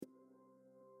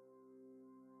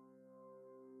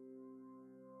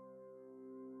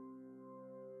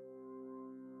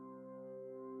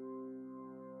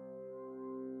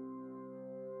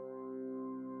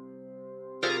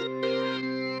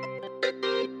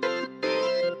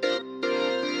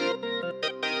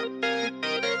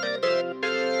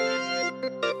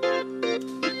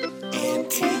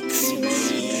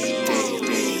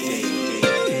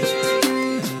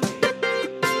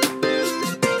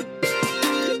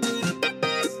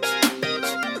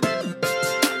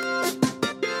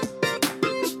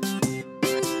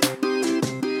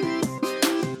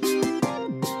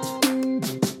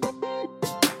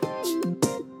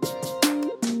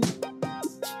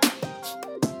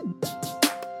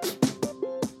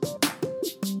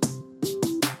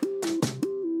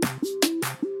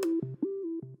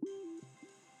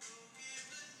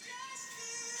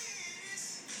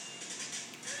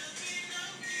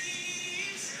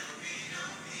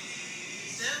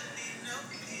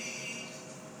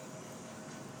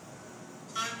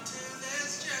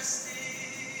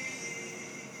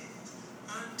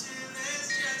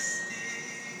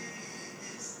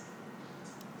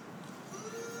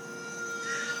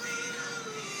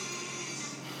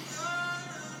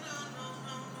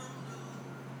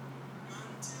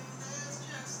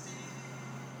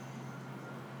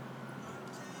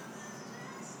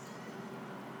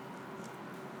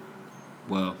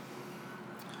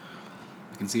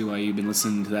can see why you've been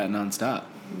listening to that nonstop.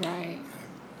 Right.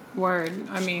 Word.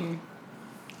 I mean,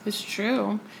 it's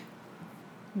true.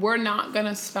 We're not going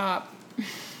to stop.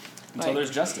 Until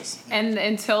there's justice. And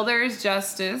until there's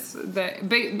justice. But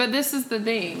this is the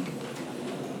thing.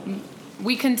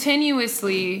 We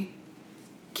continuously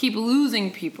keep losing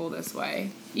people this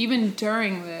way, even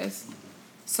during this.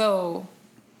 So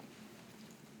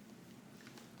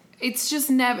it's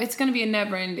just it's going to be a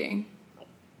never ending.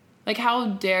 Like, how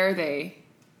dare they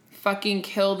fucking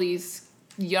kill these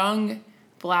young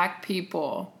black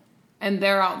people and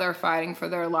they're out there fighting for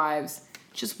their lives,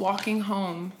 just walking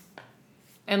home,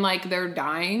 and like they're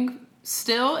dying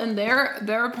still, and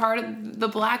they're a part of the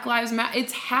Black Lives Matter.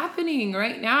 It's happening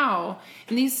right now,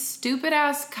 and these stupid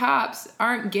ass cops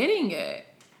aren't getting it.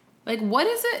 Like, what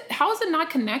is it? How is it not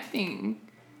connecting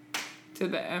to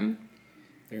them?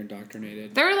 They're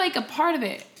indoctrinated. They're like a part of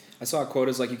it. I saw a quote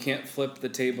as like, you can't flip the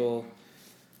table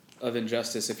of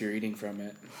injustice if you're eating from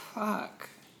it. Fuck.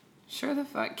 Sure the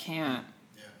fuck can't.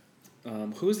 Yeah.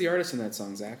 Who is the artist in that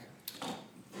song, Zach?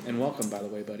 And welcome, by the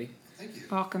way, buddy. Thank you.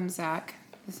 Welcome, Zach.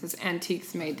 This is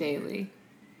Antiques Made Daily.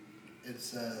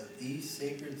 It's The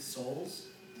Sacred Souls.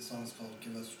 The song's called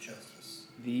Give Us Justice.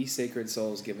 The Sacred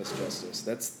Souls Give Us Justice.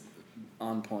 That's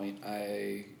on point.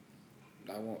 I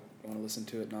want to listen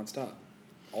to it nonstop.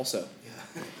 Also.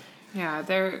 Yeah. Yeah,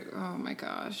 they're... Oh, my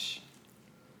gosh.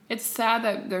 It's sad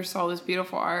that there's all this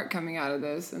beautiful art coming out of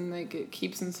this, and like it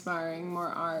keeps inspiring more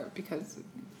art, because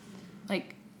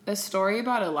like the story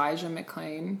about Elijah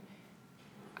McClain,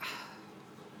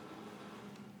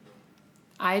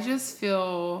 I just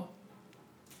feel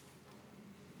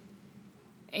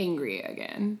angry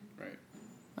again. Right.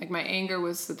 Like, my anger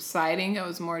was subsiding. It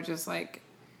was more just like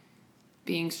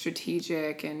being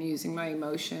strategic and using my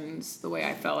emotions the way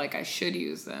I felt like I should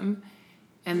use them.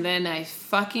 And then I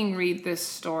fucking read this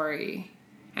story,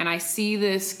 and I see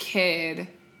this kid,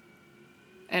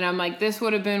 and I'm like, this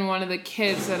would have been one of the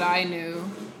kids that I knew.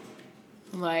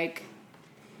 Like,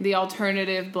 the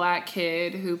alternative black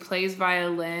kid who plays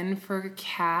violin for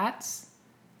cats.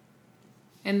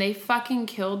 And they fucking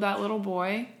killed that little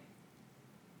boy.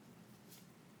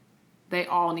 They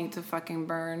all need to fucking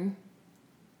burn.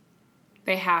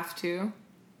 They have to.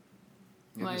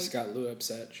 Yeah, Like, just got Lou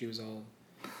upset. She was all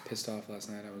pissed off last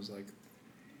night. I was like,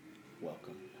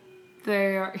 welcome.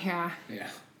 they are, yeah. Yeah.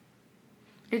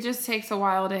 It just takes a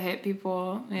while to hit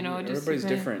people, you know. Everybody's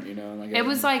different, you know. Like, it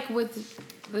was like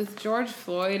with George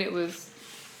Floyd, it was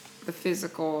the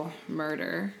physical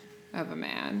murder of a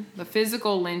man, the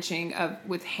physical lynching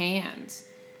with hands,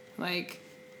 like,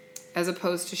 as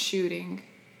opposed to shooting.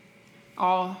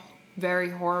 All very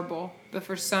horrible, but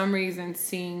for some reason,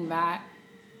 seeing that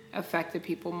affected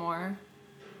people more.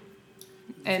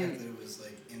 And the fact that it was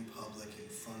like in public, in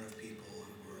front of people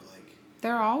who were like...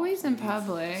 They're always in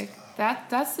public.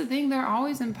 That's the thing. They're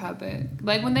always in public.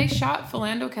 Like, when they shot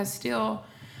Philando Castile,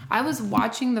 I was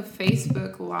watching the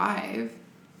Facebook Live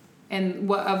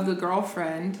of the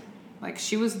girlfriend. Like,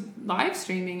 she was live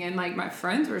streaming, and like my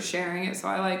friends were sharing it, so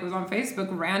I like was on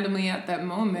Facebook randomly at that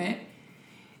moment,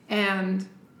 and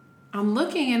I'm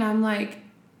looking and I'm like,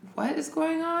 what is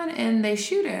going on? And they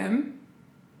shoot him,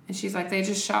 and she's like, they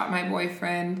just shot my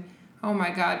boyfriend. Oh my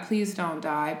God, please don't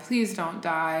die. Please don't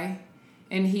die.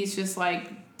 And he's just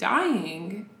like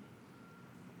dying.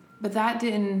 But that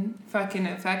didn't fucking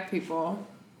affect people.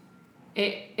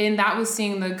 And that was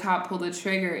seeing the cop pull the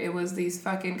trigger. It was these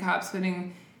fucking cops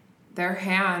putting their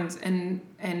hands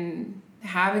and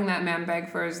having that man beg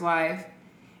for his life.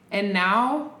 And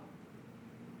now,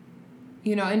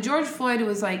 you know, and George Floyd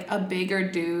was like a bigger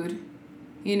dude.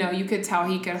 You know, you could tell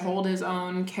he could hold his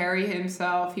own, carry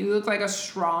himself. He looked like a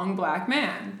strong black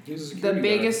man. He was the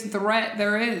biggest threat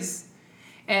there is.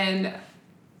 And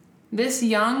this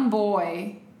young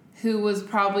boy who was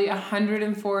probably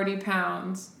 140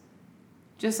 pounds,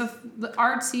 just a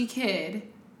artsy kid,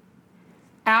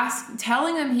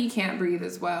 telling him he can't breathe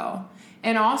as well.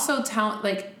 And also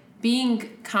being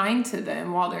kind to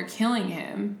them while they're killing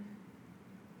him.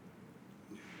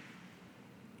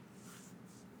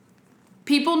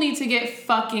 People need to get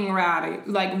fucking rowdy,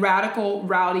 like radical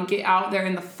rowdy, get out there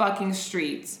in the fucking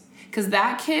streets. Because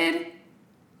that kid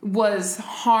was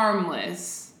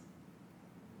harmless.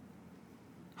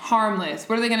 Harmless.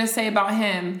 What are they going to say about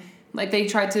him? Like, they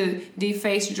tried to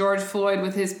deface George Floyd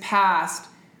with his past.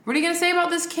 What are you going to say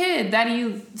about this kid that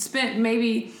he spent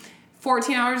maybe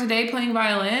 14 hours a day playing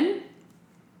violin?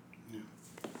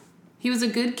 He was a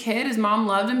good kid. His mom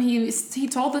loved him. He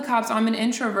told the cops, I'm an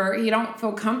introvert. He don't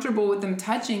feel comfortable with them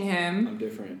touching him. I'm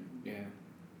different, yeah.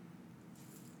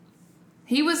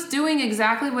 He was doing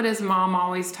exactly what his mom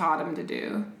always taught him to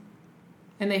do.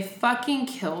 And they fucking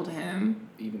killed him.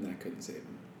 Even that couldn't save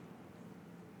him.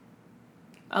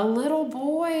 A little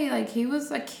boy, like he was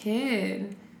a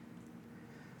kid.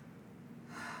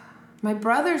 My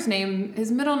brother's name,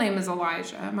 his middle name is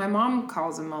Elijah. My mom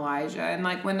calls him Elijah. And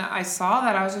like when I saw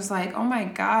that, I was just like, oh my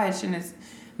gosh. And it's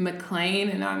McLean,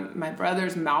 and my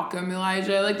brother's Malcolm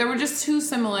Elijah. Like there were just two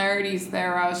similarities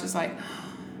there. Where I was just like,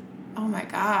 oh my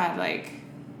God, like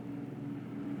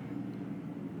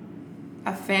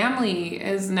a family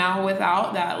is now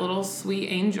without that little sweet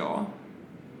angel.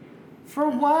 For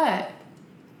what?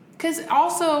 Because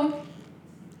also,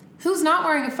 who's not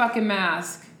wearing a fucking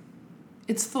mask?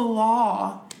 It's the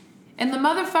law. And the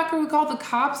motherfucker who called the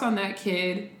cops on that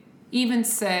kid even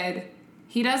said,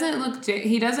 he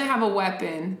doesn't have a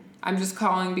weapon. I'm just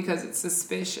calling because it's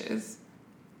suspicious.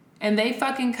 And they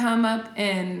fucking come up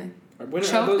and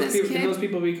choke this kid. Can those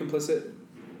people be complicit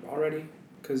already?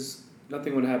 Because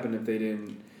nothing would happen if they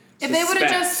didn't. If they would have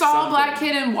just saw a black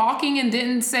kid and walking and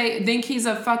didn't think he's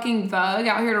a fucking thug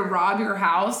out here to rob your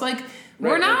house, like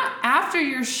we're not after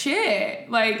your shit.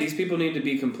 Like these people need to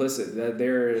be complicit. That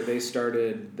they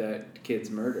started that kid's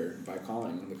murder by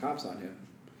calling the cops on him.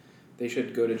 They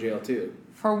should go to jail too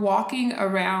for walking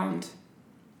around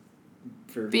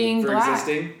for being black.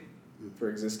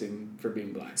 For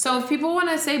being black. So if people want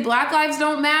to say Black lives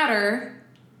don't matter,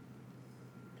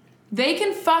 they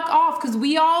can fuck off, because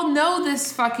we all know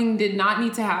this fucking did not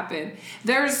need to happen.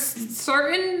 There's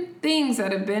certain things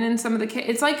that have been in some of the kids.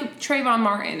 It's like Trayvon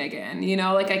Martin again,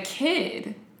 like a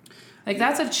kid. Like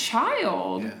that's a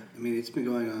child. Yeah, I mean, it's been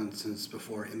going on since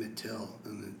before Emmett Till,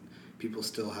 and people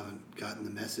still haven't gotten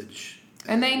the message.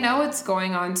 And they know it's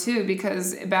going on too,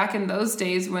 because back in those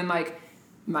days when like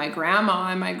my grandma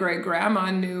and my great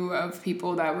grandma knew of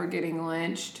people that were getting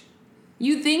lynched.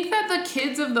 You think that the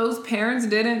kids of those parents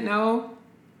didn't know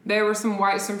there were some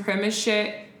white supremacist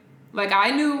shit? Like, I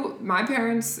knew my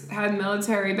parents had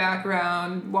military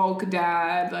background, woke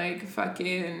dad, like,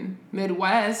 fucking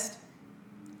Midwest.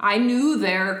 I knew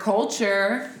their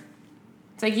culture.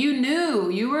 It's like, you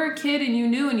knew. You were a kid and you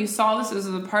knew, and you saw this as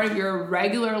a part of your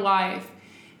regular life.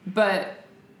 But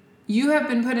you have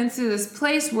been put into this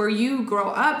place where you grow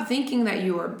up thinking that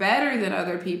you are better than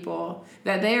other people,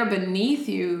 that they are beneath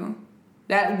you.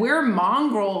 That we're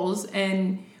mongrels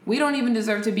and we don't even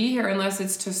deserve to be here unless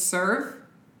it's to serve.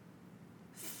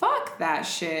 Fuck that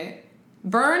shit.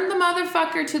 Burn the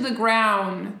motherfucker to the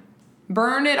ground.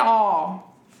 Burn it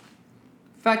all.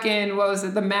 Fucking, what was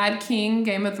it? The Mad King,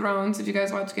 Game of Thrones. Did you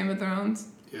guys watch Game of Thrones?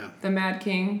 Yeah. The Mad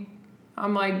King.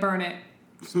 I'm like, burn it.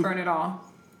 Just burn it all.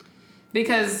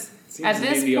 Because at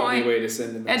this point, only way to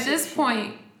send a message. At this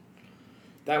point,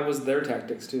 that was their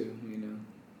tactics too.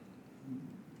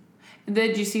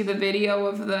 Did you see the video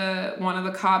of one of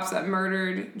the cops that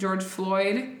murdered George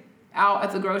Floyd out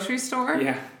at the grocery store?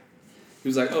 Yeah. He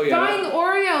was like, oh yeah. Buying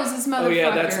Oreos, this motherfucker. Oh yeah,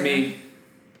 that's me.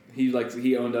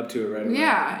 He owned up to it right away.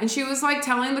 Yeah, and she was like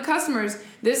telling the customers,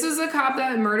 this is a cop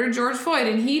that murdered George Floyd,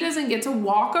 and he doesn't get to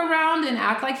walk around and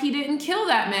act like he didn't kill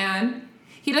that man.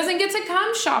 He doesn't get to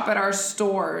come shop at our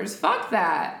stores. Fuck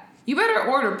that. You better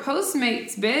order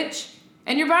Postmates, bitch.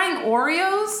 And you're buying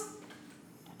Oreos?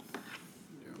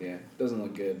 Yeah, doesn't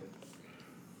look good.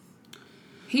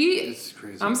 It's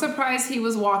crazy. I'm surprised he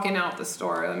was walking out the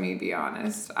store, let me be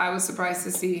honest. I was surprised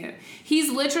to see him.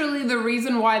 He's literally the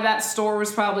reason why that store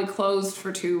was probably closed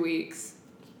for 2 weeks.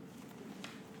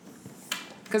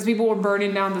 Because people were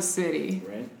burning down the city.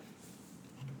 Right.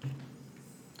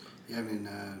 Yeah, I mean,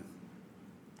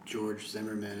 George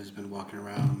Zimmerman has been walking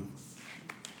around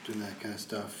doing that kind of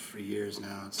stuff for years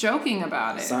now. Joking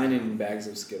about it. Signing bags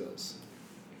of Skittles.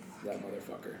 That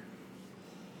motherfucker.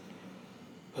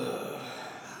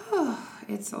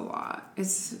 It's a lot.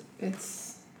 It's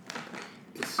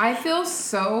I feel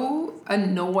so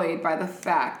annoyed by the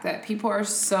fact that people are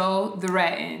so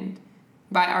threatened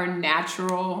by our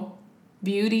natural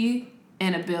beauty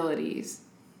and abilities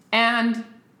and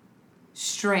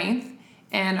strength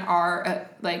and our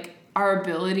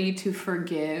ability to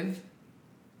forgive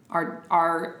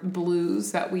our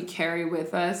blues that we carry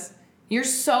with us. You're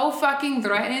so fucking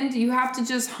threatened. You have to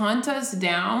just hunt us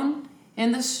down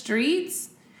in the streets?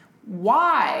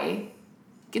 Why?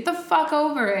 Get the fuck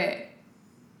over it.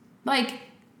 Like,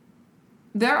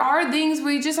 there are things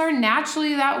we just are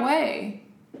naturally that way.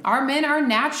 Our men are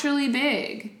naturally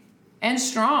big and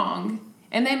strong,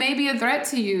 and they may be a threat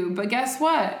to you, but guess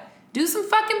what? Do some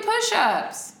fucking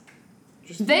push-ups.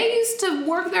 They used to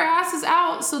work their asses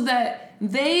out so that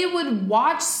they would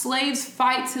watch slaves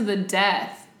fight to the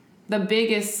death. The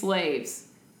biggest slaves.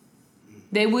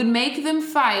 They would make them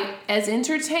fight as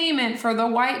entertainment for the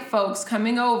white folks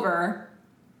coming over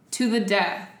to the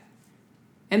death.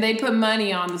 And they put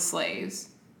money on the slaves.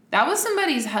 That was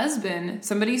somebody's husband,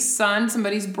 somebody's son,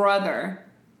 somebody's brother.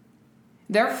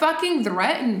 They're fucking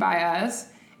threatened by us.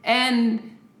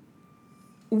 And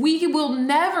we will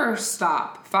never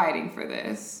stop fighting for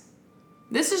this.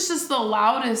 This is just the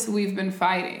loudest we've been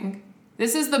fighting.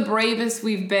 This is the bravest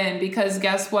we've been, because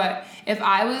guess what? If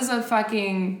I was a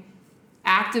fucking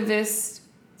activist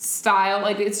style,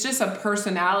 like it's just a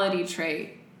personality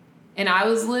trait, and I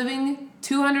was living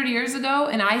 200 years ago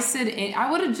and I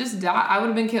would have just died. I would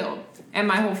have been killed, and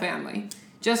my whole family,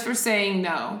 just for saying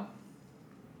no.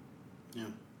 Yeah.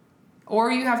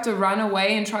 Or you have to run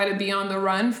away and try to be on the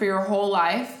run for your whole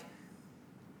life.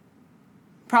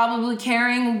 Probably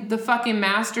carrying the fucking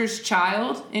master's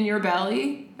child in your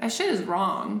belly. That shit is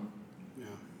wrong. Yeah.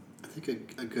 I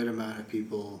think a good amount of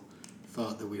people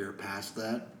thought that we were past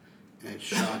that. And it's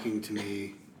shocking to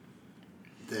me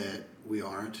that we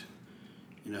aren't.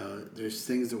 You know, there's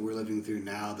things that we're living through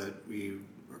now that we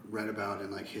read about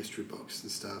in like history books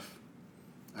and stuff.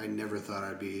 I never thought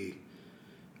I'd be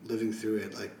living through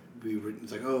it. Like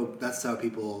it's like, oh, that's how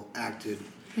people acted.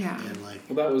 Yeah. And like,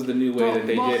 well, that was the new way that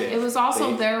they did it. It was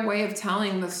also their way of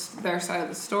telling their side of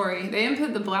the story. They didn't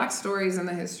put the black stories in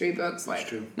the history books, like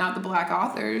true. Not the black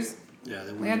authors. Yeah,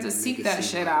 we had to seek that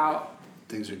shit out.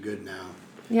 Things are good now.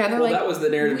 Yeah, they're like, that was the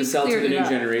narrative to sell to the new up.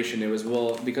 generation. It was,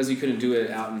 well, because you couldn't do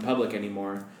it out in public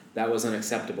anymore, that was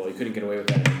unacceptable. You couldn't get away with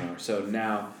that anymore. So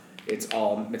now it's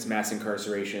mass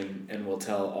incarceration, and we'll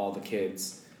tell all the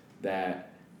kids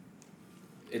that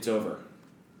it's over.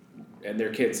 And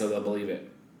they're kids, so they'll believe it.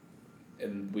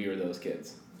 And we were those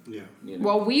kids. Yeah. You know?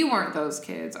 Well, we weren't those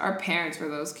kids. Our parents were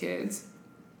those kids.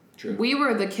 True. We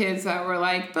were the kids that were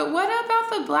like, but what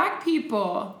about the black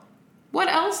people? What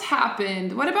else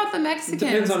happened? What about the Mexicans? It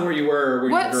depends on where you were or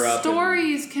where you grew up. What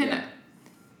stories can... Yeah.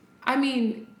 I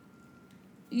mean,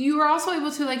 you were also able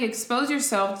to, like, expose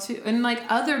yourself to... And, like,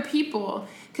 other people.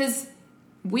 Because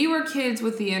we were kids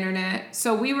with the internet.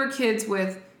 So we were kids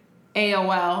with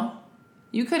AOL.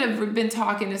 You could have been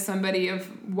talking to somebody of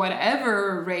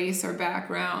whatever race or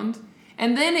background.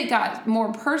 And then it got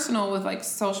more personal with, like,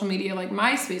 social media, like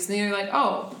MySpace. And then you're like,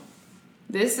 oh...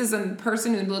 This is a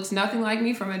person who looks nothing like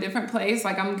me from a different place.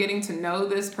 Like, I'm getting to know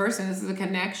this person. This is a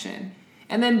connection.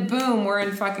 And then, boom, we're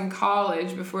in fucking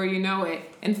college before you know it.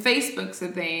 And Facebook's a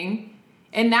thing.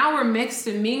 And now we're mixed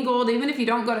and mingled. Even if you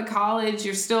don't go to college,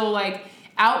 you're still, like,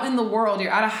 out in the world.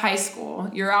 You're out of high school.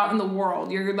 You're out in the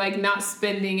world. You're, like, not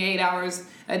spending 8 hours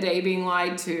a day being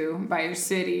lied to by your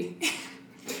city.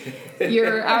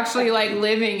 You're actually like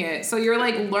living it. So you're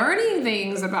like learning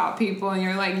things about people, and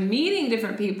you're like meeting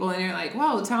different people, and you're like,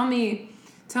 whoa, tell me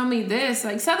this.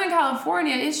 Like Southern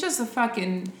California, it's just a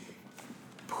fucking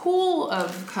pool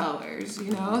of colors,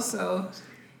 you know? So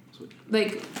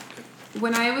like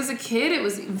when I was a kid, it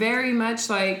was very much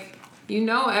like, you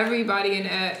know, everybody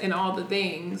in all the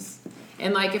things.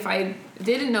 And like if I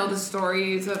didn't know the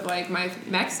stories of like my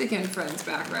Mexican friends'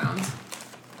 backgrounds,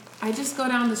 I just go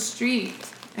down the street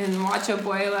and watch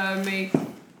Abuela make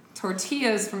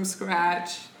tortillas from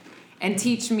scratch and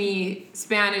teach me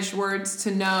Spanish words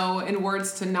to know and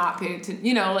words to not pay attention.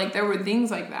 You know, like there were things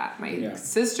like that. My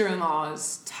sister-in-law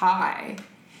is Thai.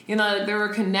 You know, like, there were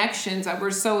connections that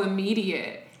were so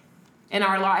immediate. And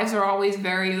our lives are always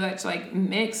very much like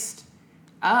mixed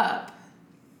up.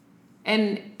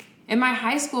 And in my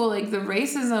high school, like the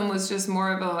racism was just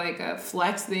more of a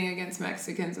flex thing against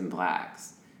Mexicans and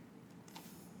blacks.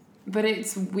 But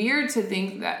it's weird to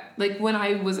think that, like, when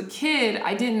I was a kid,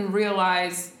 I didn't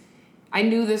realize... I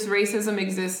knew this racism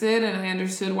existed, and I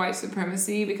understood white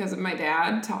supremacy because of my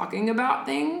dad talking about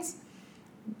things.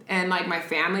 And, like, my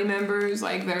family members,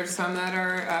 like, there's some that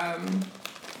are,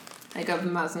 like, of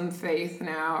Muslim faith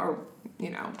now, or, you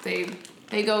know,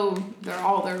 they're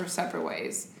all their separate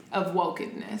ways of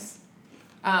wokeness.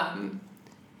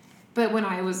 But when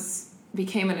I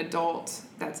became an adult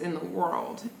that's in the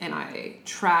world, and I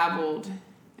traveled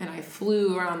and I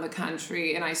flew around the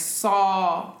country and I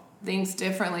saw things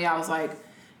differently, I was like,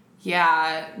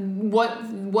 yeah,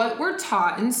 what we're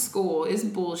taught in school is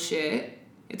bullshit.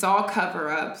 It's all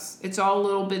cover-ups. It's all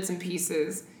little bits and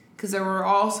pieces. Because there were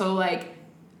also like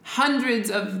hundreds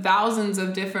of thousands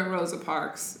of different Rosa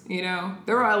Parks, you know?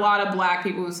 There were a lot of black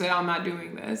people who said, I'm not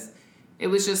doing this. It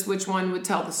was just which one would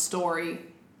tell the story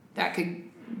that could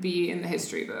be in the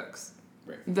history books.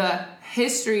 Right. The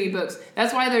history books.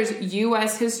 That's why there's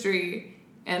U.S. history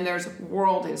and there's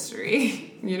world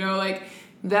history. You know, like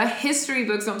the history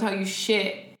books don't tell you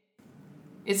shit.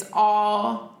 It's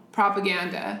all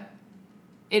propaganda.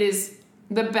 It is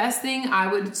the best thing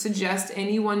I would suggest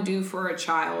anyone do for a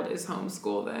child is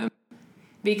homeschool them.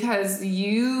 Because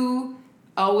you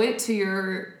owe it to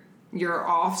your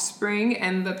offspring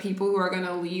and the people who are going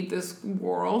to lead this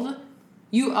world.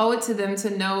 You owe it to them to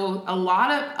know a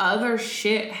lot of other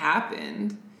shit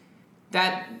happened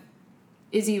that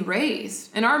is erased.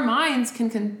 And our minds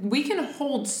we can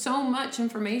hold so much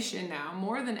information now,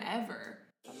 more than ever.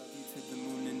 I love you to the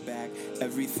moon and back.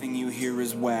 Everything you hear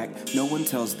is whack. No one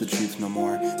tells the truth no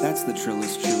more. That's the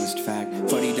truest fact.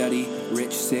 Fuddy-duddy,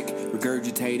 rich, sick,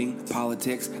 regurgitating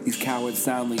politics. These cowards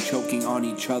soundly choking on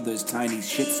each other's tiny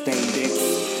shit-stained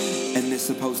dicks. And this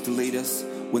supposed to lead us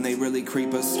when they really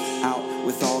creep us out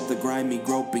with all the grimy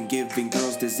groping, giving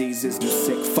girls diseases. You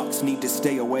sick fucks need to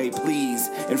stay away, please,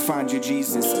 and find your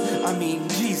Jesus. I mean,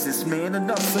 Jesus, man,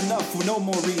 enough's enough. No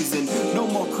more reason, no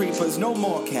more creepers, no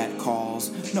more cat calls,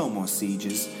 no more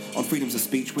sieges. On freedoms of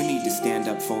speech, we need to stand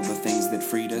up for the things that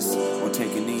freed us, or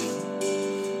take a knee.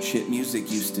 Shit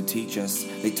music used to teach us.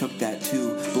 They took that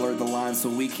too, blurred the lines so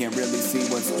we can't really see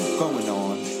what's going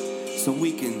on. So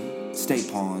we can stay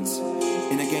pawns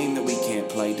in a game that we can't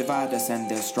play. Divide us and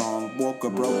they're strong. Woke or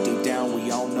broke deep down,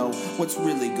 we all know what's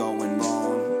really going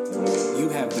wrong. You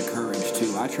have the courage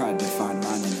too. I tried to find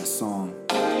mine in a song.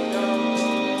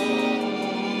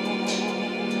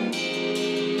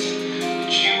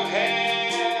 You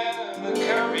have the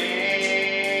courage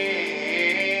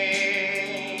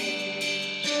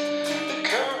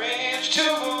to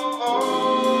move on.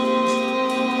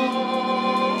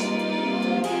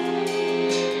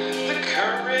 The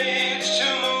courage to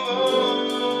move on.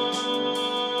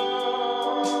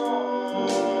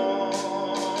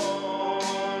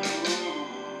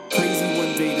 Crazy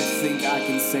one day to think I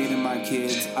can say to my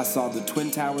kids, I saw the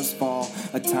Twin Towers fall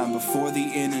a time before the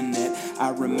internet. I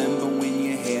remember when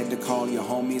you had to call your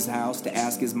homie's house to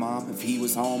ask his mom if he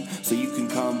was home so you can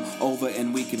come over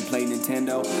and we can play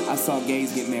Nintendo. I saw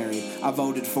gays get married. I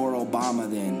voted for Obama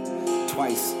then.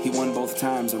 Twice, he won both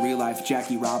times, a real-life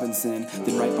Jackie Robinson.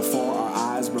 Then right before our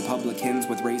eyes, Republicans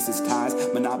with racist ties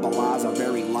monopolize our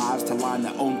very lives to line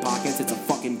their own pockets. It's a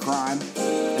fucking crime,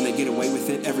 and they get away with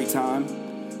it every time.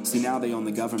 See, now they own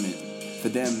the government. For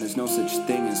them, there's no such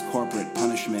thing as corporate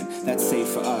punishment. That's safe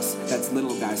for us, that's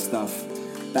little guy stuff.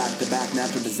 Back-to-back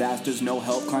natural disasters, no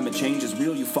help, climate change is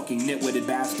real, you fucking nitwitted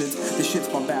bastards. This shit's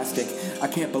bombastic, I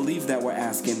can't believe that we're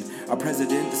asking our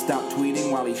president to stop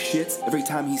tweeting while he shits. Every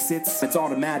time he sits, it's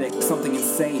automatic, something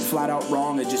insane, flat out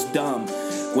wrong or just dumb.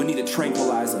 We need a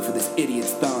tranquilizer for this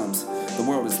idiot's thumbs. The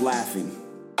world is laughing.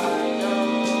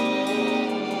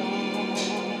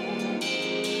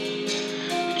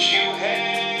 You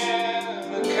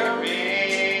have the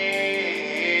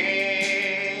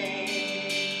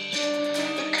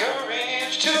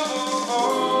courage to move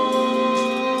on.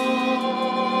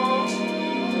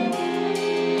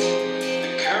 The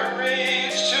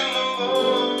courage to move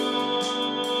on.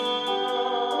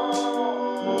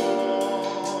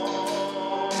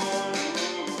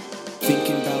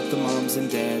 Thinking about the moms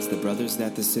and dads, the brothers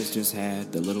that the sisters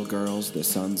had, the little girls, their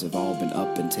sons have all been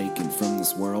up and taken from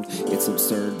this world. It's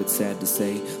absurd but sad to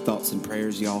say, thoughts and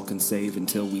prayers y'all can save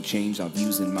until we change our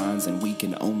views and minds, and we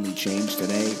can only change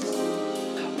today.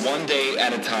 One day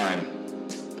at a time,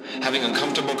 having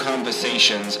uncomfortable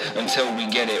conversations until we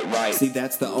get it right. See,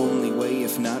 that's the only way.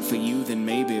 If not for you, then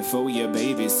maybe for your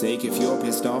baby's sake. If you're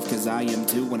pissed off, cause I am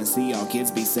too, wanna see our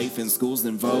kids be safe in schools,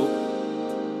 then vote.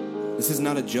 This is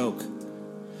not a joke.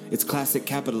 It's classic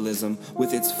capitalism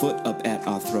with its foot up at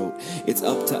our throat. It's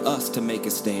up to us to make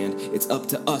a stand. It's up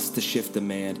to us to shift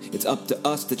demand. It's up to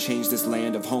us to change this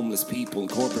land of homeless people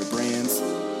and corporate brands.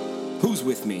 Who's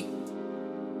with me?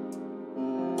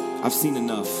 I've seen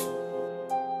enough.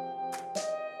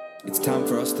 It's time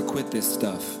for us to quit this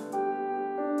stuff.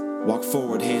 Walk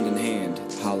forward hand in hand.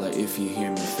 Holla if you hear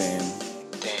me, fam.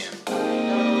 Damn.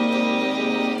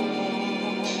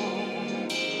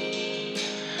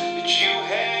 But you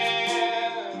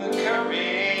have the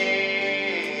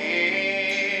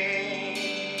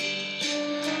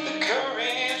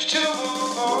courage to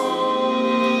move on.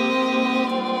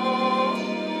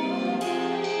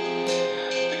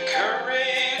 The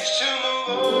courage to move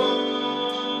on.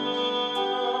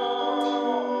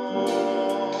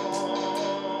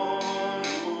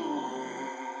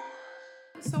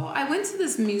 So I went to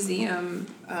this museum.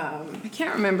 I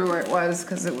can't remember where it was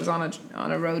because it was on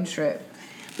a road trip,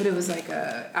 but it was like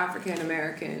a African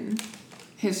American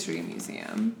history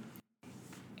museum.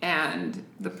 And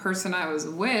the person I was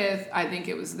with, I think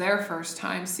it was their first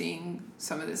time seeing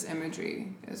some of this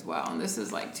imagery as well. And this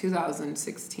is like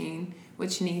 2016,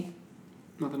 which neat.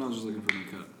 Nothing, I was just looking for my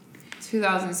cut.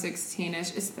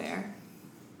 2016-ish. It's there.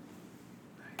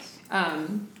 Nice.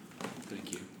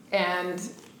 Thank you. And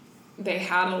they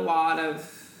had a lot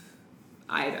of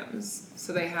items.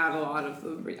 So they had a lot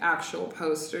of the actual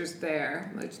posters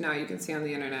there, which now you can see on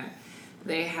the internet.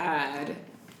 They had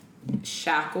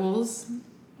shackles,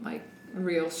 like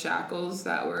real shackles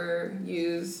that were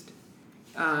used,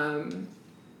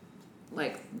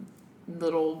 like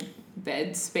little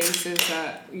bed spaces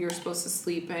that you're supposed to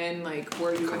sleep in, like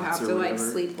where you would have to like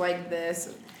sleep like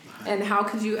this. And how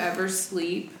could you ever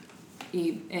sleep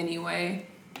anyway?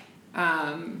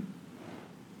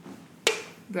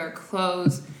 Their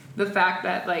clothes, the fact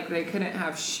that like they couldn't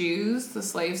have shoes, the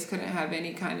slaves couldn't have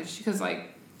any kind of shoes, because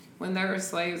like when there were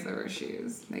slaves there were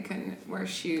shoes, they couldn't wear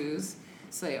shoes,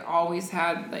 so they always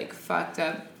had like fucked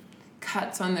up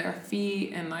cuts on their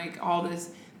feet and like all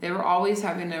this. They were always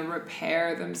having to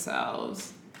repair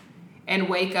themselves and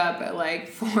wake up at like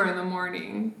 4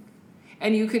 a.m.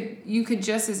 And you could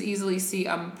just as easily see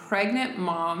a pregnant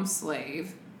mom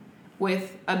slave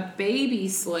with a baby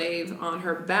slave on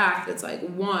her back that's like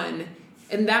 1,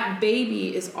 and that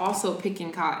baby is also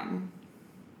picking cotton.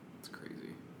 It's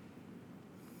crazy.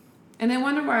 And I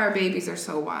wonder why our babies are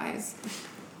so wise.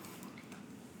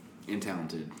 And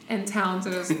talented. And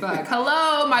talented as fuck.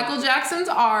 Hello, Michael Jackson's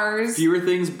ours. Fewer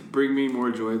things bring me more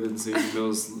joy than seeing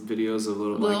those videos of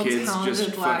little black kids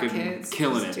just fucking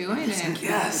killing it. Doing it.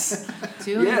 Yes.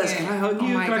 Doing yes. it. Can I hug you?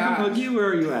 Oh my Can I come gosh. hug you? Where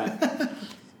are you at?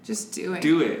 Just do it.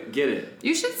 Do it. Get it.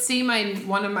 You should see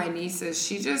one of my nieces.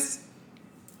 She just,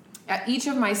 each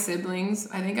of my siblings,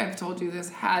 I think I've told you this,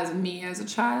 has me as a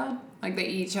child. Like they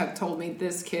each have told me,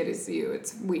 this kid is you.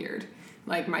 It's weird.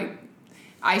 Like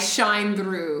I shine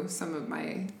through some of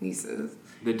my nieces.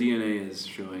 The DNA is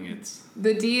showing its...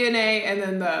 The DNA and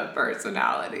then the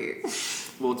personality.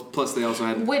 Well, plus they also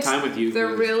had Which time with you.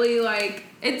 They're really like...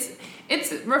 It's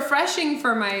refreshing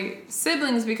for my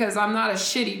siblings because I'm not a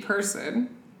shitty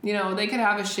person. You know, they could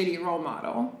have a shitty role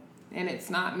model. And it's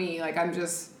not me. Like, I'm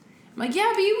like,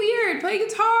 yeah, be weird. Play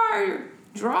guitar.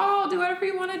 Draw. Do whatever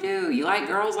you want to do. You like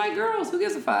girls. Who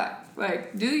gives a fuck?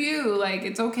 Like, do you. Like,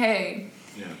 it's okay.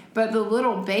 Yeah. But the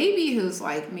little baby who's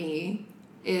like me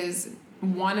is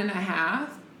 1.5,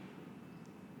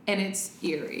 and it's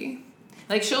eerie.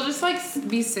 Like she'll just like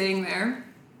be sitting there,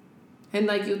 and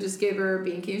like you'll just give her a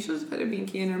binky, and she'll just put a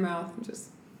binky in her mouth and just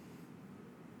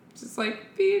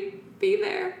like be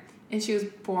there. And she was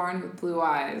born with blue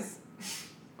eyes.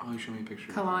 Oh, you showed me a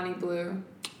picture. Kalani blue.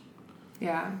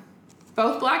 Yeah,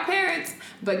 both black parents.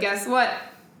 But guess what?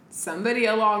 Somebody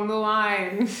along the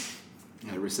line.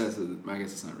 Yeah, recessive. I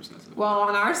guess it's not recessive. Well,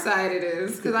 on our side it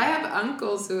is, because I have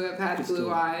uncles who have had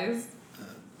blue eyes.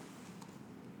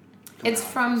 It's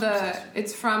from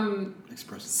it's from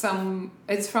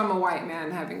a white man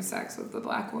having sex with a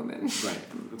black woman. Right,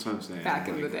 that's what I'm saying. Back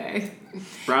in the day.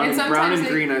 Brown And and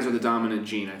green eyes are the dominant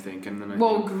gene, I think. And then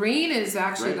green is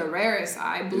actually the rarest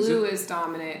eye. Blue is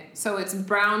dominant. So it's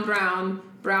brown,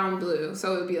 blue.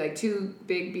 So it would be like 2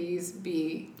 big B's,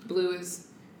 B. Blue is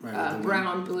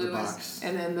brown, blue is,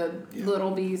 and then the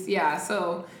little B's. Yeah,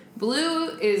 so blue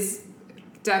is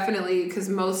definitely, because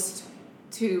most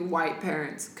 2 white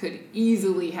parents could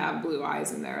easily have blue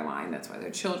eyes in their line. That's why their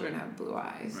children have blue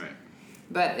eyes. Right.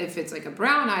 But if it's like a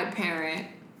brown-eyed parent,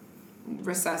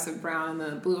 recessive brown, and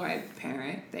the blue-eyed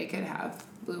parent, they could have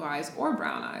blue eyes or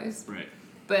brown eyes. Right.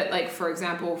 But like, for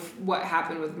example, what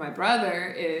happened with my brother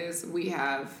is we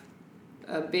have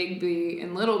a big B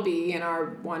and little B in our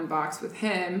one box with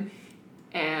him,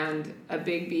 and a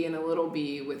big B and a little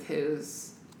B with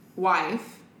his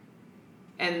wife.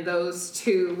 And those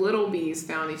 2 little B's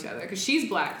found each other because she's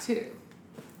black too,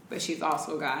 but she's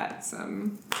also got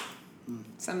someone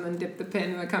dipped the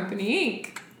pen in the company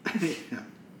ink.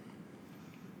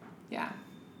 Yeah,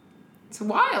 it's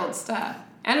wild stuff.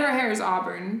 And her hair is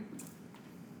auburn,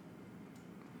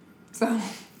 so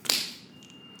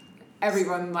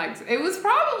everyone likes it. It was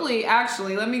probably,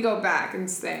 actually, let me go back and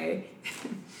say,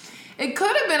 it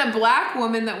could have been a black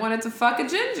woman that wanted to fuck a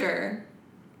ginger.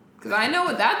 Because I know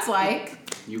what that's like.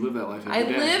 You live that life every I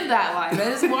day. live that life.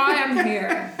 That is why I'm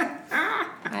here.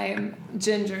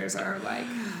 Gingers are like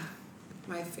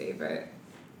my favorite.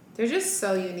 They're just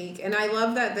so unique. And I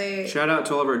love that they... Shout out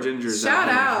to all of our gingers. Shout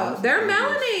out. They're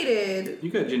melanated.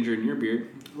 You got ginger in your beard.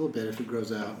 A little bit if it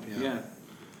grows out. Yeah.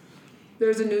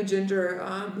 There's a new ginger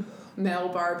male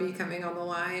Barbie coming on the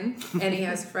line. And he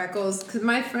has freckles. Because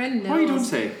my friend Nils... Why you don't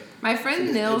say? My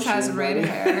friend Nils has red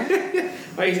hair.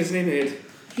 Why is his name Ed?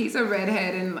 He's a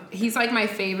redhead, and he's like my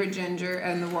favorite ginger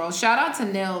in the world. Shout out to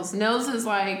Nils. Nils is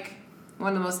like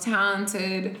one of the most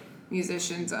talented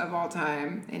musicians of all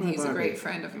time, and he's a great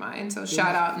friend of mine. So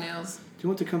shout out, Nils. Do you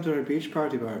want to come to our beach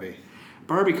party, Barbie?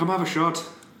 Barbie, come have a shot.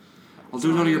 I'll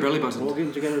do it out of your belly button. We're all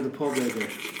getting together at the pub later.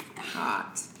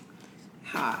 Hot.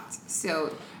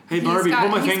 So Hey Barbie, pull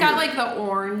my finger. He's got like the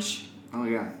orange. Oh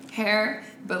yeah. Hair,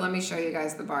 but let me show you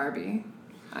guys the Barbie.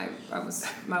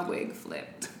 My wig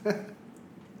flipped.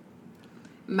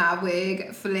 My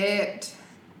wig flipped.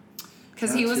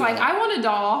 Because he was like, I want a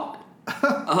doll.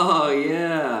 Oh,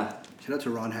 yeah. Shout out to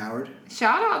Ron Howard.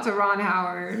 Shout out to Ron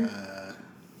Howard.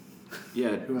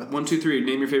 Yeah. 1, 2, 3.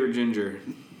 Name your favorite ginger.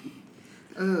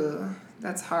 Ugh,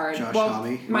 that's hard. Josh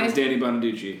Homme. Mine's Danny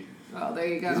Bonaducci. Oh, there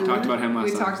you go. We talked about him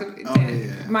last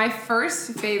time. My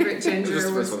first favorite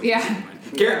ginger was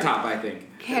Carrot Top, I think.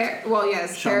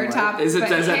 Carrot Top. Is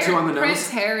that too on the nose? Prince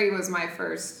Harry was my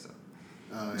first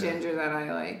ginger that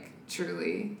I like.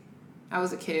 Truly, I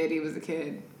was a kid. He was a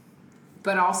kid.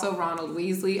 But also Ronald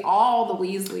Weasley, all the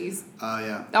Weasleys. Oh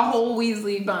yeah. The whole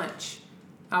Weasley bunch.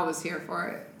 I was here for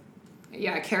it.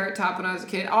 Yeah, Carrot Top when I was a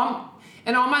kid.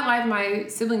 And all my life, my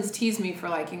siblings teased me for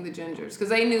liking the gingers because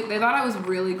they thought I was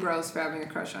really gross for having a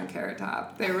crush on Carrot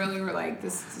Top. They really were like,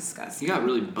 "This is disgusting." He got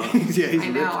really buff. Yeah, I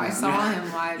know. I saw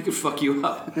him live. He could fuck you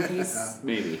up. Maybe.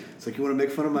 Maybe. It's like, you want to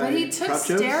make fun of my. But he took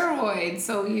steroids,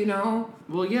 so you know.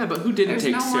 Well, yeah, but who didn't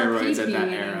take steroids at that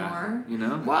era? Anymore. You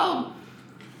know. Well,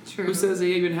 true. Who says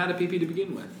he even had a pee-pee to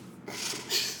begin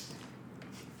with?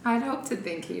 I'd hope to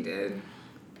think he did.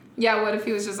 Yeah, what if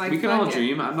he was just like... We can all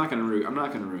dream. I'm not gonna ruin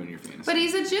your fantasy. But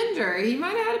he's a ginger. He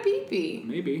might have had a pee-pee.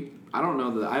 Maybe. I don't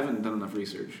know. I haven't done enough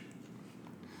research.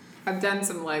 I've done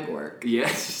some legwork.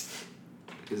 Yes.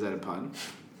 Is that a pun?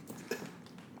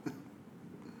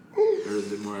 Or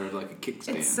is it more of like a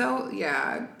kickstand? It's so...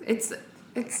 Yeah. It's...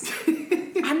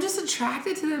 I'm just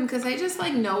attracted to them because they just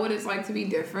like know what it's like to be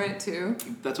different too.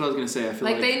 That's what I was gonna say. I feel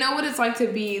like they know what it's like to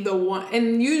be the one,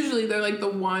 and usually they're like the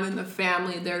one in the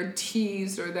family. They're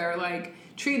teased or they're like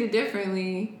treated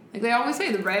differently. Like they always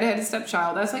say, the redheaded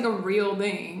stepchild. That's like a real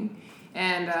thing,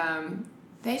 and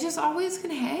they just always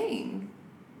can hang.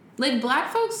 Like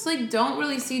black folks like don't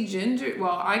really see ginger.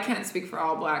 Well, I can't speak for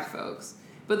all black folks,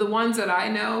 but the ones that I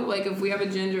know, like if we have a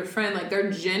ginger friend, like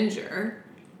they're ginger.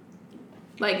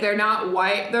 Like, they're not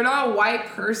white. They're not a white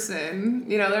person.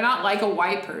 You know, they're not like a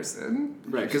white person.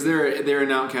 Right, because they're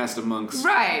an outcast amongst...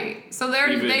 Right. So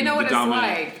they know what it's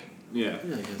like. Yeah.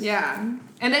 Yeah.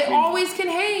 And they always can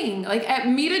hang. Like,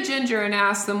 meet a ginger and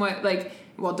ask them what, like...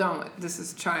 Well, don't. This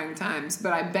is trying times.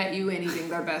 But I bet you anything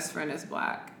their best friend is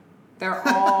black. They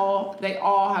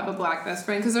all have a black best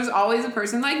friend. Because there's always a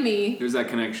person like me... There's that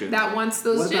connection. ...that wants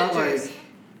those gingers.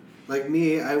 Like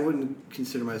me, I wouldn't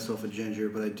consider myself a ginger,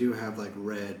 but I do have like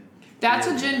red. That's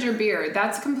a ginger beard.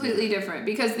 That's completely different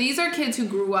because these are kids who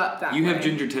grew up that way. You have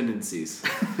ginger tendencies.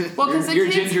 Well, because you're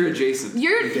ginger adjacent.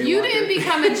 You didn't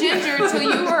become a ginger until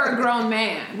you were a grown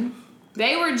man.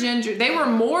 They were ginger. They were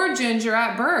more ginger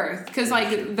at birth because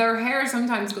like their hair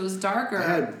sometimes goes darker. I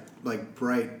had like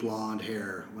bright blonde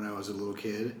hair when I was a little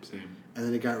kid. Same. And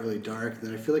then it got really dark. And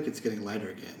then I feel like it's getting lighter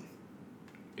again.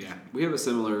 Yeah, we have a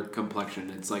similar complexion.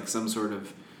 It's like some sort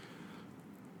of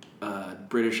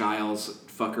British Isles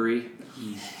fuckery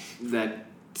that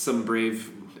some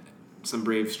brave,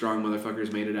 strong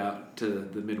motherfuckers made it out to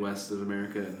the Midwest of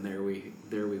America, and there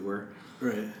we were.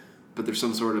 Right. But there's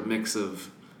some sort of mix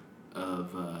of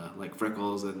like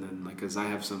freckles, and then like because I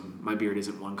have my beard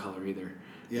isn't one color either.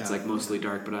 Yeah. It's like mostly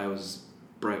dark, but I was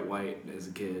bright white as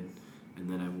a kid. And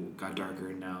then I got darker,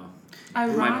 and now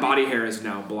my body hair is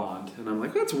now blonde. And I'm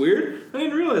like, that's weird. I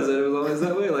didn't realize that it was always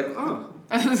that way. Like, oh.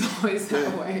 It was always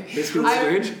that way. It's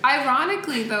strange.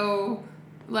 Ironically, though,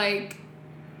 like,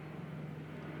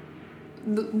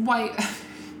 the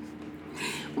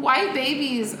white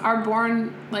babies are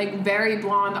born, like, very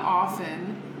blonde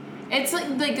often. It's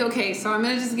like okay, so I'm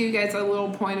going to just give you guys a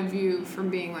little point of view from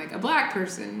being, like, a black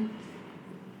person.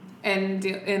 And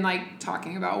like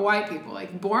talking about white people,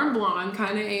 like born blonde,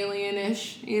 kind of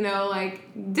alien-ish, you know,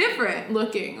 like different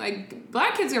looking. Like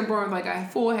black kids are born with like a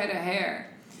full head of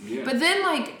hair, yeah. But then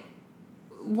like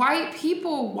white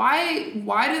people, why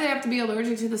do they have to be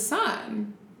allergic to the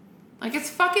sun? Like it's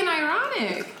fucking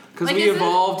ironic. Because like, we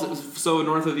evolved so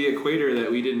north of the equator that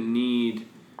we didn't need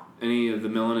any of the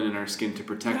melanin in our skin to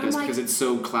protect us because it's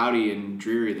so cloudy and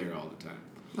dreary there all the time.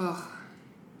 Ugh.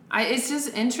 It's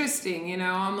just interesting, you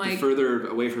know. I'm like, the further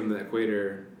away from the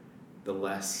equator, the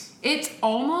less. It's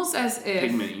almost as if,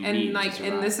 pigment you need like, to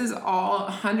survive. and this is all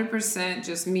 100%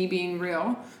 just me being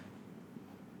real.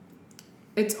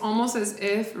 It's almost as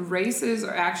if races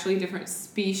are actually different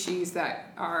species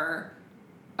that are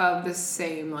of the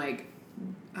same like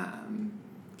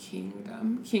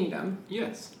kingdom.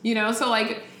 Yes. You know, so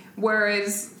like,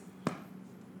 whereas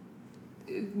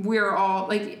we're all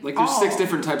like there's 6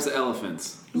 different types of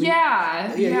elephants.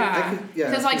 Yeah.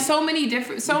 Because like so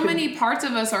many parts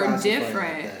of us are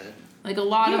different. Like a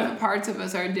lot Yeah. of parts of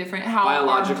us are different. How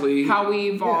Biologically. how we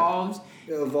evolved.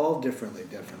 It evolved differently,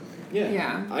 definitely.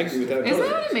 Yeah. I agree with that. Isn't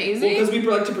that amazing? Well, because we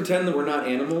like to pretend that we're not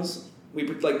animals. We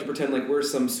like to pretend like we're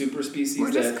some super species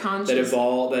We're just that conscious.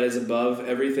 evolve, that is above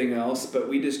everything else, but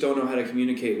we just don't know how to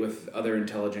communicate with other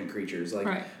intelligent creatures. Like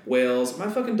Right. whales. My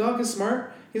fucking dog is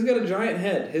smart. He's got a giant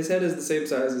head. His head is the same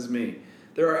size as me.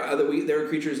 There are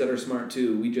creatures that are smart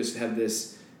too. We just have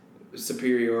this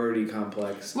superiority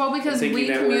complex. Well, because thinking we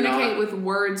that we're communicate not- with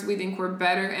words, we think we're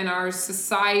better, and our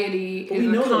society But is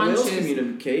we know that whales conscious.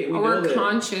 communicate. We know We're that.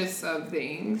 conscious of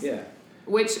things. Yeah.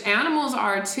 Which animals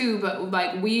are too, but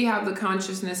like we have the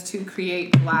consciousness to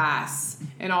create glass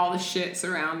and all the shit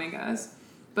surrounding us.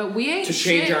 But we ain't To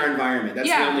change shit. our environment. That's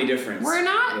the only difference. We're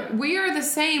not. Yeah. We are the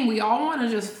same. We all want to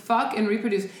just fuck and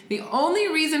reproduce. The only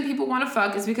reason people want to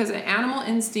fuck is because of an animal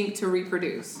instinct to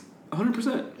reproduce.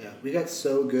 100%. Yeah, we got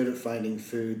so good at finding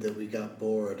food that we got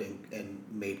bored and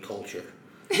made culture.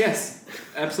 Yes,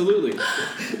 absolutely.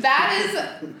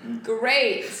 That is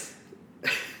great.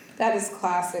 That is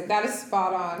classic. That is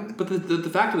spot on. But the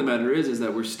fact of the matter is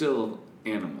that we're still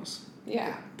animals.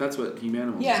 Yeah. That's what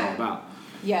Humanimals is Yeah. all about.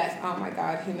 Yes. Oh my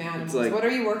God, Humanimals. It's like- What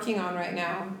are you working on right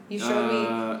now? You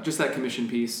showed me. Just that commission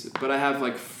piece, but I have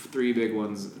like 3 big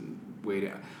ones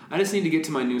waiting. I just need to get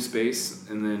to my new space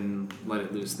and then let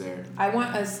it loose there. I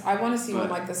want to see one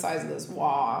But- like the size of this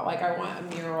wall. Like I want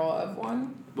a mural of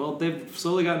one. Well, they've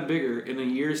slowly gotten bigger. In a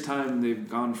year's time, they've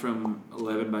gone from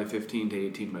 11 by 15 to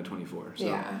 18 by 24. So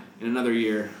Yeah. in another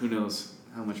year, who knows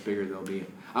how much bigger they'll be.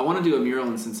 I want to do a mural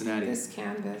in Cincinnati. This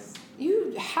canvas.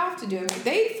 You have to do it.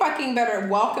 They fucking better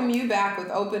welcome you back with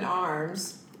open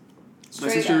arms. My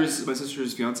Straight up.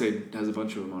 sister's fiance has a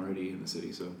bunch of them already in the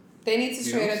city, so They need to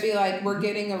straight Murals? up be like, we're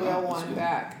getting a real Oh, that's one cool.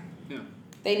 back. yeah.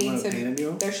 They need Wanna to. paint a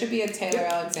mural? There should be a Taylor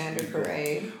Alexander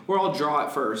parade. Or I'll draw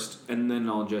it first, and then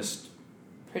I'll just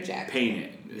Project. paint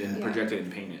it, Yeah. project it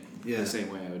and paint it Yeah. the same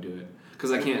way I would do it.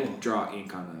 Because I can't Cool. draw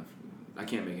ink on I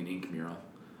can't make an ink mural.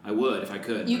 I would if I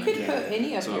could. You but could I put can't.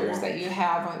 any of So I yours won't. that you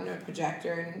have on a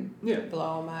projector and Yeah.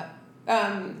 blow them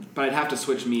up. But I'd have to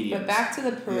switch mediums. But back to the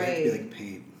Yeah, it'd parade. be like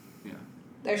paint. Yeah.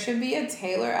 There should be a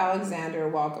Taylor Alexander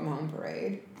welcome home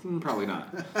parade. Probably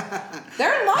not.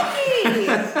 They're lucky.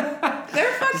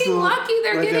 They're fucking So, lucky.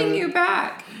 They're like getting a- you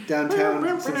back.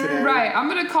 Downtown Cincinnati. Right. I'm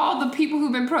gonna call the people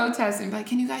who've been protesting. Be like,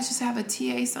 can you guys just have a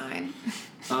TA sign?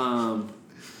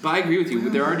 But I agree with you.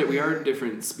 We are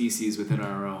different species within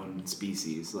our own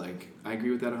species. Like I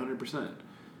agree with that 100%.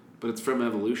 But it's from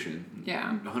evolution.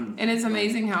 Yeah. 100 And it's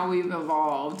amazing how we've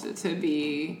evolved to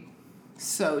be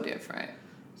so different.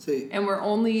 See, And we're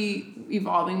only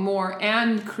evolving more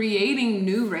and creating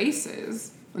new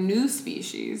races, new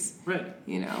species, Right.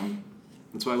 you know.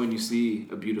 That's why when you see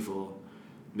a beautiful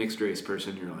mixed race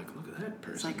person, you're like, look at that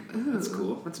person. like, That's ooh.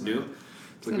 cool. That's new.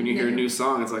 It's like So when you hear a new. new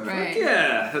song, it's like, Right. fuck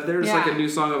yeah, there's like Yeah. a new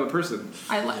song of a person.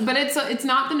 But it's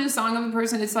not the new song of a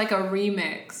person. It's like a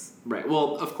remix. Right.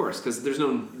 Well, of course, because there's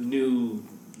no new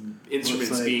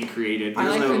instruments like- being created. I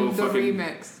There's like no the fucking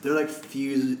remix. they're like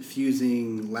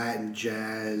fusing Latin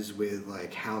jazz with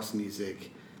like house music,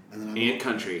 and then and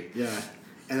country. yeah,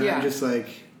 and then Yeah. I'm just like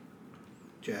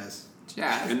jazz.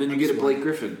 Jazz. And then you get a Blake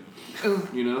Griffin, Ooh,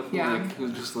 you know? Yeah. Like,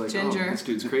 who's just like, Ginger. oh, this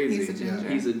dude's crazy. He's a ginger.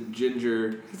 He's a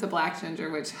ginger. he's a black ginger,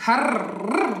 which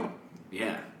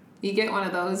Yeah. you get one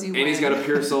of those, you And he's win. got a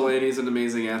pure soul, and he's an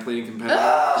amazing athlete and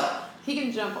competitor. He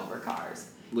can jump over cars.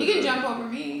 He Literally. can jump over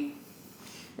me.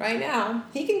 Right now.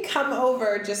 He can come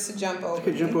over just to jump over I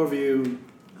could me. jump over you.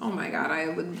 Oh my god, I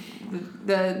would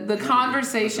the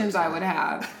conversations I would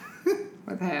have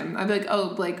with him. I'd be like,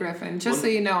 "Oh, Blake Griffin, just so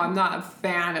you know, I'm not a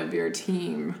fan of your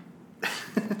team.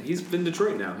 He's been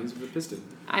Detroit now. He's a Piston.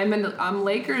 I'm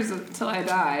Lakers until I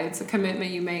die. It's a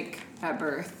commitment you make at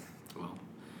birth." Well,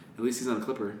 at least he's on a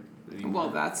Clipper. Well,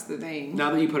 that's the thing. Now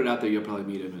that you put it out there, you'll probably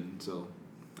meet him, and so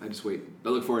I just wait. I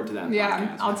look forward to that. Yeah,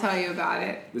 podcast. I'll tell you about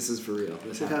it. This is for real.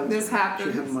 This Should happens. have, This happens.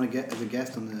 Should have him on as a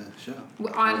guest on the show.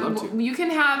 I'd love to. You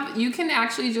can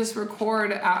actually just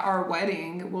record at our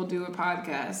wedding. We'll do a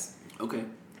podcast. Okay.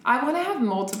 I want to have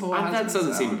multiple. That husbands,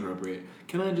 doesn't though. seem appropriate.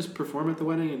 Can I just perform at the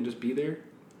wedding and just be there?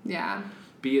 Yeah.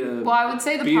 Be a Well, I would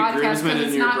say the be a podcast groomsman because in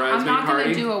it's your not. I'm bridesmaid not going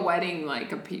party? to do a wedding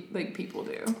like like people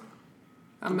do.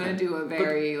 I'm going to do a But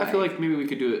very. I feel like maybe we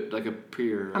could do it like a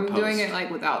pre or a I'm post. doing it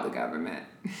like without the government.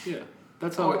 Yeah,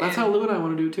 that's Or how in. Lou and I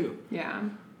want to do it too. Yeah.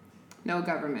 No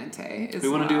government. We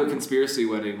want to do a conspiracy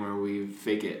wedding where we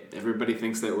fake it. Everybody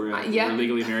thinks that we're yeah.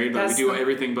 legally married, but we That's do the-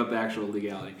 everything but the actual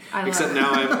legality. I Except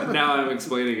love now I'm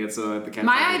explaining it so that the cats.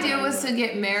 My don't idea know was about to it.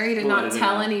 get married and We'll not edit it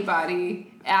tell out.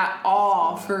 anybody at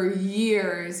all for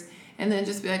years, and then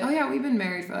just be like, "Oh yeah, we've been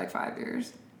married for like 5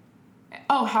 years."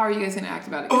 oh, how are you guys going to act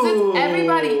about it? Because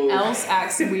everybody else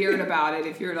acts weird about it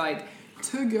if you're like,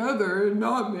 together,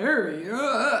 not married.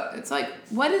 It's like,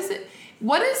 what is it?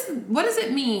 What does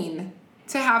it mean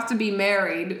to have to be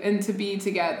married and to be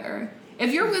together?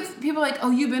 If you're with people like,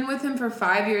 oh, you've been with him for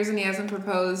 5 years and he hasn't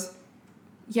proposed,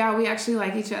 yeah, we actually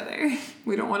like each other.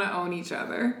 We don't want to own each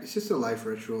other. It's just a life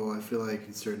ritual. I feel like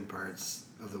in certain parts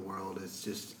of the world, it's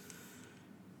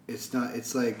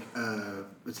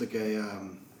like a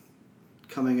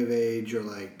coming of age or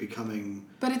like becoming.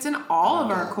 But it's in all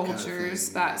of our cultures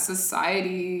that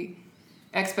society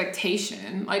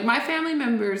expectation. Like my family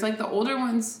members, like the older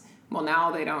ones, well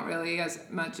now they don't really as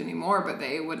much anymore, but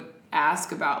they would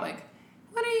ask about like,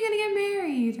 when are you going to get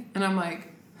married? And I'm like,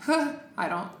 I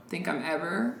don't think I'm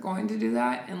ever going to do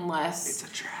that unless it's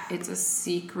a trap. It's a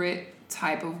secret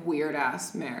type of weird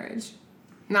ass marriage.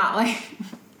 Not like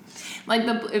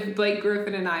if Blake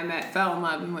Griffin and I fell in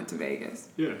love and went to Vegas.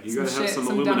 Yeah, you gotta have some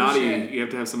Illuminati. You have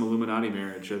to have some Illuminati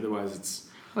marriage, otherwise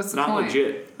it's not point?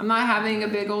 Legit. I'm not having a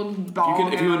big old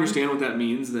ball. If you understand what that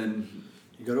means, then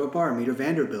you go to a bar, meet a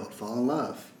Vanderbilt, fall in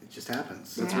love. It just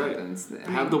happens. That's right.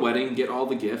 Have the wedding, get all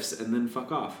the gifts, and then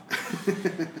fuck off.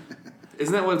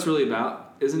 Isn't that what it's really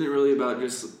about? Isn't it really about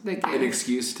just an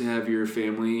excuse to have your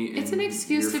family? It's an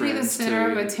excuse to be the center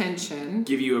of attention.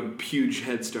 Give you a huge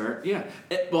head start. Yeah.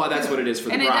 Well, that's what it is for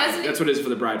the bride. That's what it is for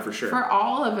the bride for sure. For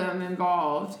all of them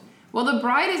involved. Well, the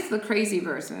bride is the crazy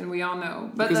person. We all know.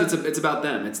 But because it's about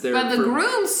them. It's their. But the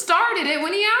groom started it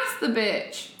when he asked the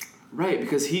bitch. Right,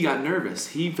 because he got nervous.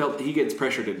 He felt he gets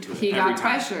pressured into it. He got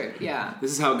pressured. Yeah.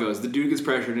 This is how it goes. The dude gets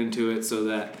pressured into it so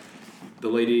that the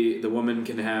woman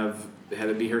can have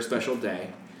it be her special day,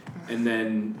 and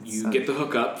then you get the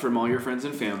hookup from all your friends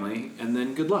and family, and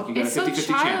then good luck. You got a 50-50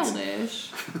 chance.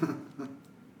 Childish.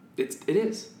 It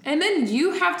is. And then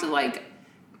you have to like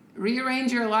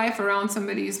rearrange your life around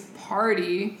somebody's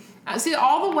party. See,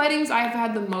 all the weddings I've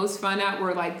had the most fun at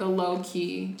were like the low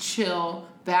key, chill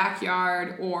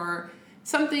backyard or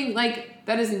something like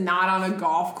that is not on a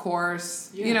golf course.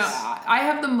 Yes. You know, I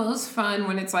have the most fun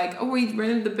when it's like, oh, we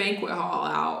rented the banquet hall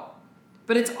out.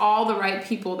 But it's all the right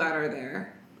people that are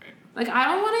there. Right. Like, I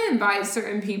don't want to invite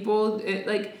certain people.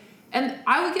 And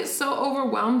I would get so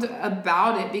overwhelmed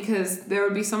about it because there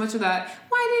would be so much of that,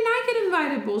 why didn't I get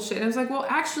invited bullshit? And I was like, well,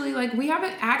 actually, like, we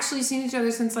haven't actually seen each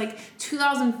other since, like,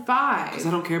 2005. Because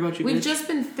I don't care about you, We've just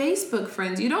been Facebook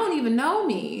friends. You don't even know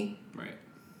me. Right.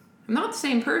 I'm not the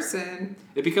same person.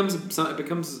 It becomes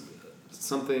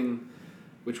something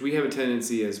which we have a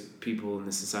tendency as people in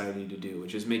this society to do,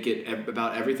 which is make it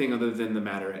about everything other than the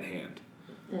matter at hand.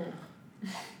 Mm.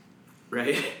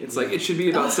 Right? It's like, it should be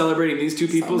about celebrating these two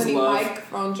people's love. So many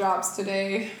microphone drops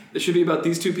today. It should be about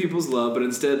these two people's love, but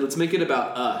instead, let's make it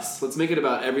about us. Let's make it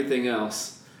about everything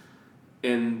else.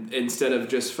 And instead of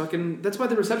just fucking... That's why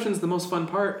the reception's the most fun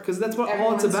part, because that's what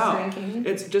all it's about. Drinking.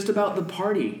 It's just about the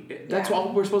party. That's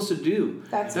all we're supposed to do.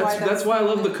 That's why I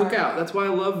love the cookout. That's why I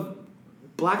love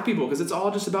Black people, because it's all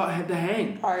just about the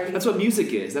hang. Party. That's what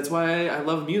music is. That's why I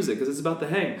love music, because it's about the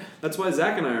hang. That's why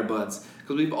Zach and I are buds,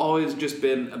 because we've always just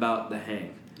been about the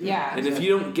hang. Yeah. And if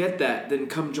you don't get that, then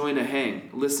come join a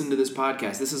hang. Listen to this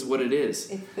podcast. This is what it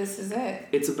is. This is it.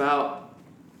 It's about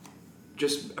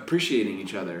just appreciating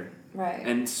each other. Right.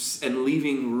 And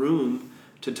leaving room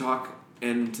to talk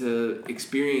and to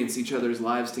experience each other's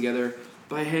lives together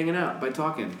by hanging out, by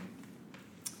talking.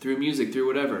 Through music, through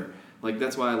whatever. Like,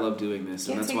 that's why I love doing this.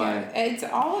 And that's why it's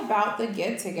all about the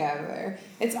get together.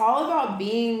 It's all about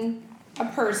being a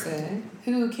person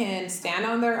who can stand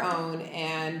on their own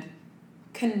and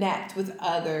connect with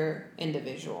other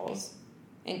individuals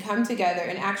and come together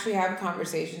and actually have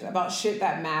conversations about shit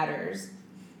that matters.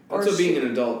 That's what being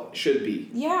an adult should be.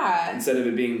 Yeah. Instead of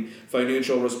it being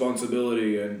financial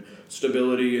responsibility and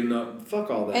stability and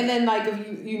fuck all that. And then, like,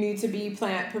 if you need to be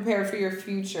prepared for your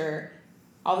future,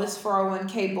 all this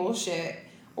 401k bullshit,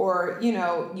 or, you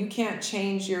know, you can't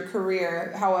change your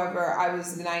career. However, I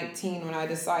was 19 when I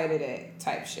decided it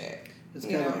type shit. It's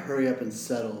kind of a hurry up and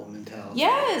settle mentality.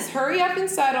 Yes, hurry up and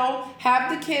settle.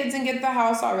 Have the kids and get the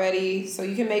house already so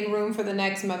you can make room for the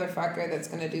next motherfucker that's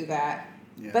going to do that.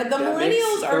 Yeah. But the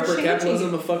millennials are changing.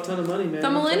 Capitalism a fuck ton of money, man. The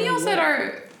millennials that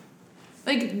are,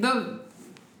 like,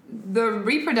 the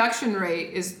reproduction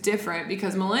rate is different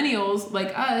because millennials,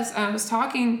 like us, I was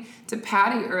talking to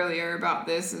Patty earlier about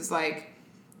this, is like,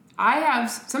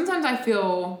 sometimes I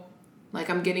feel like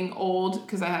I'm getting old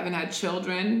because I haven't had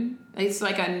children. It's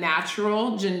like a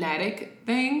natural genetic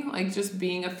thing, like just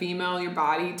being a female, your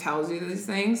body tells you these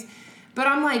things. But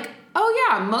I'm like, oh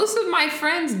yeah, most of my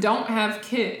friends don't have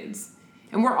kids.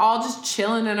 And we're all just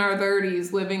chilling in our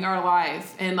 30s, living our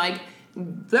life. And like,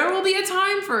 there will be a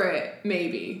time for it,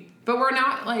 maybe. But we're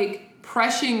not like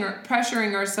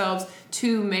pressuring ourselves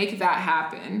to make that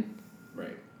happen.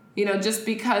 Right. You know, just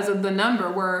because of the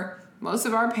number where most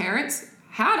of our parents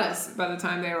had us by the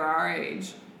time they were our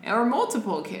age. Or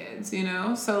multiple kids, you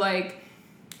know? So like,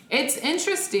 it's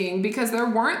interesting because there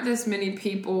weren't this many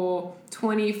people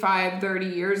 25, 30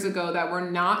 years ago that were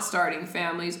not starting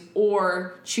families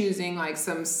or choosing like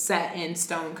some set in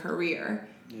stone career.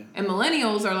 Yeah. And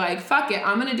millennials are like, fuck it,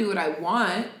 I'm going to do what I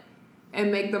want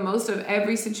and make the most of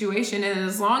every situation. And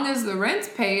as long as the rent's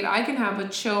paid, I can have a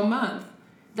chill month.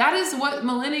 That is what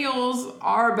millennials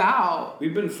are about.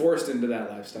 We've been forced into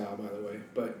that lifestyle, by the way.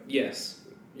 But yes,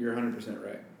 you're 100%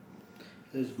 right.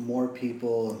 There's more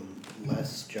people and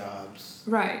less jobs.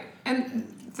 Right.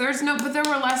 And but there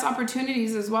were less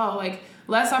opportunities as well. Like,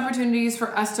 less opportunities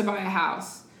for us to buy a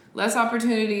house. Less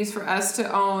opportunities for us to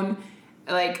own,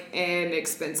 like, an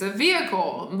expensive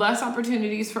vehicle. Less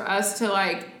opportunities for us to,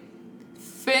 like,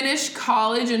 finish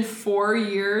college in 4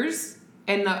 years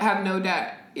and have no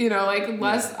debt. You know, like,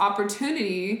 less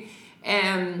opportunity.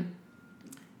 And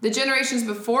the generations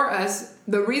before us,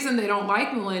 the reason they don't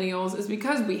like millennials is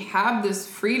because we have this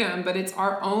freedom, but it's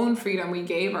our own freedom we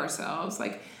gave ourselves.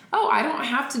 Like, oh, I don't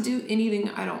have to do anything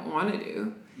I don't want to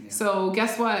do. Yeah. So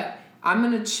guess what? I'm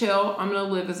going to chill. I'm going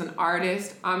to live as an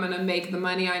artist. I'm going to make the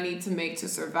money I need to make to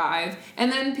survive.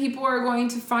 And then people are going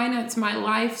to finance my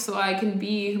life so I can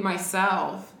be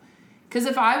myself. Because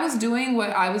if I was doing what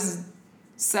I was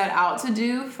set out to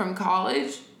do from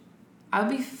college, I'd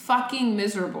be fucking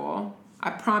miserable. I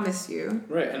promise you.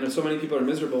 Right, and so many people are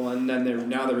miserable, and then they're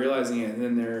realizing it, and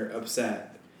then they're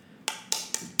upset,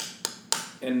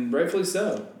 and rightfully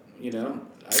so. You know,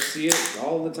 I see it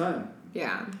all the time.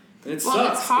 Yeah. And it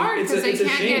sucks. It's hard because they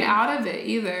can't get out of it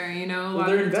either. You know, well,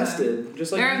 they're invested,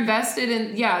 just like they're invested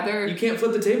in. Yeah, they're. You can't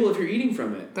flip the table if you're eating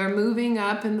from it. They're moving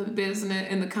up in the business,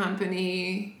 in the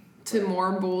company, to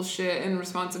more bullshit and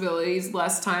responsibilities,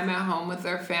 less time at home with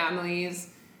their families.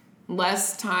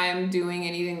 Less time doing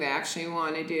anything they actually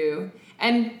want to do,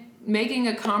 and making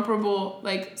a comparable,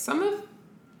 like,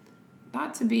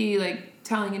 not to be like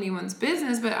telling anyone's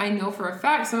business, but I know for a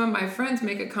fact some of my friends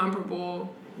make a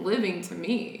comparable living to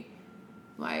me.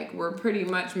 Like, we're pretty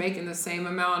much making the same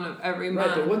amount of every month.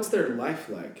 Right, but what's their life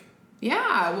like?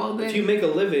 Yeah, well, if you make a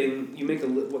living,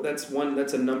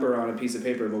 that's a number on a piece of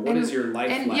paper. But what is your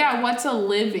life like? Yeah, what's a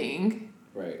living?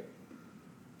 Right.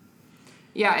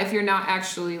 Yeah, if you're not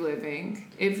actually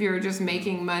living. If you're just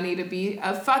making money to be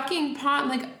a fucking pawn.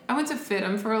 Like, I went to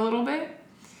FITM for a little bit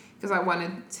because I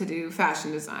wanted to do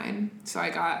fashion design. So I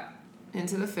got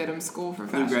into the FITM school for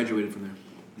fashion. Lou graduated from there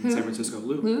in San Francisco.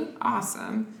 Lou?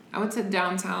 Awesome. I went to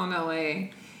downtown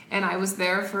LA, and I was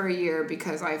there for a year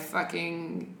because I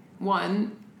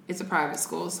one, it's a private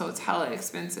school, so it's hella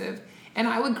expensive. And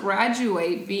I would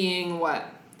graduate being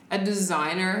a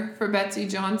designer for Betsy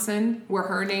Johnson, where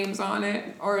her name's on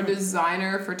it, or a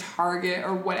designer for Target,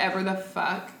 or whatever the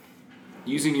fuck.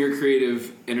 Using your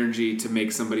creative energy to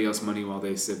make somebody else money while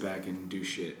they sit back and do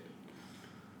shit.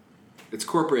 It's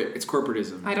corporate. It's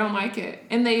corporatism. I don't like it.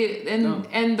 And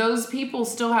and those people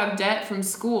still have debt from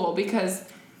school because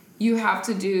you have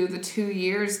to do the 2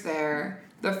 years there.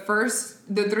 The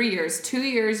 3 years. 2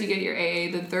 years you get your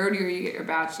AA. The third year you get your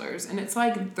bachelor's, and it's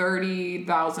like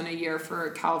 $30,000 a year for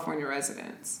California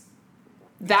residents.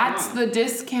 That's the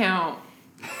discount.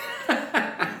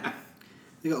 I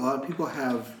think a lot of people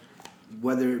have,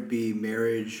 whether it be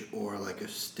marriage or like a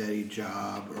steady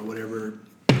job or whatever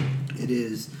it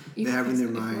is, they have in their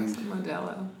mind.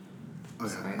 Modelo. Oh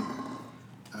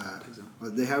yeah.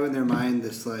 They have in their mind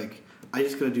this like, I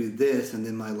just gotta do this and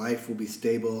then my life will be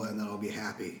stable and then I'll be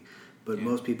happy. But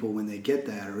most people, when they get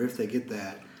that, or if they get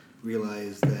that,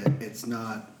 realize that it's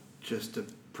not just a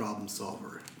problem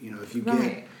solver. You know, if you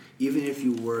even if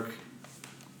you work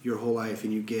your whole life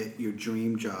and you get your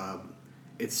dream job,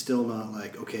 it's still not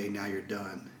like, okay, now you're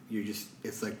done.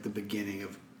 It's like the beginning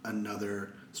of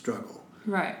another struggle.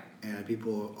 Right. And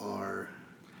people are...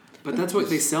 But that's what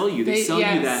they sell you. They sell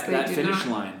you that finish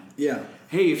line. Yeah.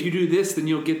 Hey, if you do this, then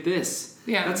you'll get this.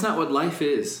 Yeah. That's not what life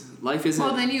is. Life isn't...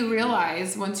 Well, then you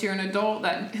realize once you're an adult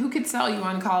that who could sell you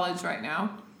on college right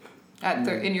now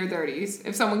in your 30s?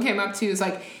 If someone came up to you and was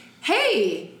like,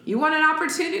 hey, you want an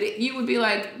opportunity? You would be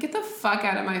like, get the fuck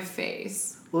out of my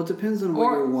face. Well, it depends on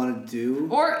what you want to do.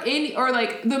 Or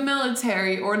like the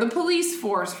military or the police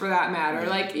force for that matter. Yeah.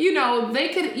 Like, you know, they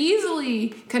could easily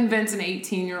convince an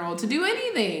 18-year-old to do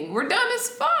anything. We're dumb as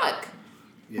fuck.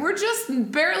 Yeah. We're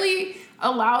just barely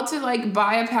allowed to like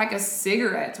buy a pack of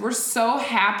cigarettes. We're so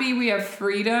happy we have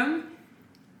freedom.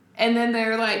 And then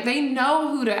they're like, they know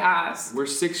who to ask. We're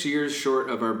 6 years short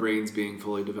of our brains being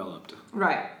fully developed.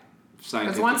 Right. Because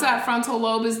Scientifically. once that frontal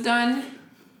lobe is done,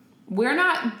 we're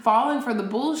not falling for the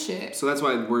bullshit. So that's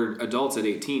why we're adults at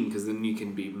 18, because then you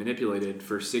can be manipulated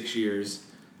for 6 years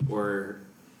or,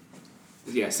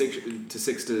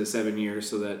 6 to 7 years,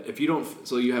 so that if you don't,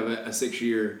 so you have a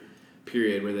 6-year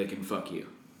period where they can fuck you.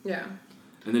 Yeah.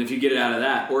 And then if you get it out of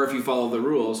that, or if you follow the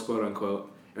rules, quote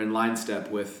unquote, or in line step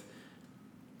with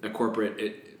a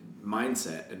corporate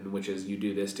mindset, and which is you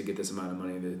do this to get this amount of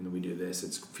money, then we do this.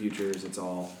 It's futures. It's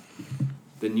all.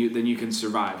 Then you can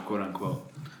survive, quote unquote.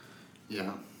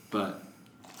 Yeah. But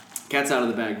cat's out of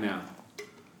the bag now.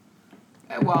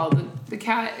 Well, the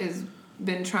cat has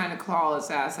been trying to claw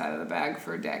its ass out of the bag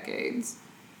for decades.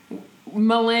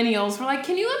 Millennials were like,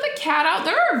 can you let the cat out?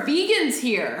 There are vegans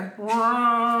here. Let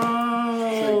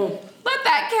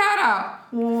that cat out.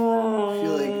 I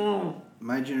feel like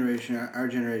my generation, our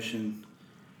generation,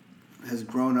 has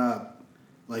grown up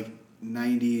like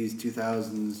 90s,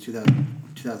 2000s,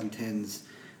 2010s.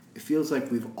 It feels like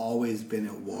we've always been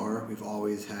at war. We've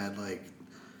always had like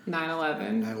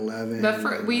 9/11.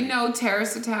 9/11. We know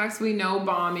terrorist attacks. We know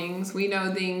bombings. We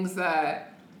know things that...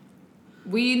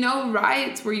 We know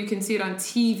riots where you can see it on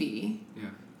TV. Yeah.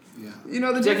 Yeah. You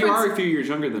know the It's like difference... you are a few years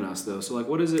younger than us, though. So like,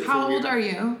 what is it? How old are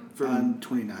you? I'm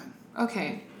 29.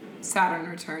 Okay. Saturn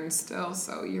returns still,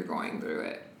 so you're going through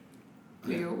it.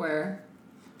 Are you aware?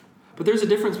 But there's a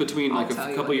difference between like I'll tell a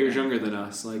you couple later. years younger than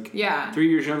us, like Yeah. 3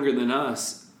 years younger than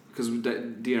us, because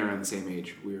Dee and I are around the same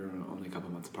age. We were only a couple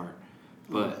months apart,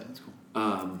 but That's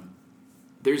cool.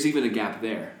 there's even a gap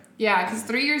there. Yeah, because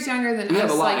 3 years younger than We us.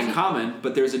 have a lot like, in common,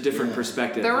 but there's a different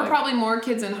perspective. there were like, probably more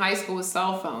kids in high school with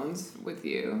cell phones with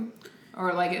you.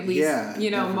 Or like at least, Yeah,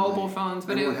 mobile definitely. phones.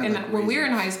 But Everyone had, like, when we were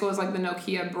in razors. high school, it was like the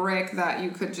Nokia brick that you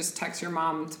could just text your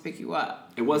mom to pick you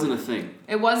up. it wasn't a thing.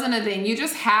 It wasn't a thing. You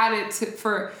just had it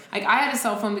for, like, I had a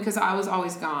cell phone because I was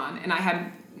always gone. And I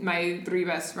had my 3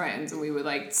 best friends, and we would,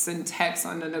 like, send texts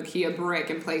on the Nokia brick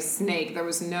and play Snake. There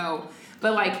was no,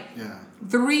 but, like, Yeah.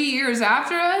 3 years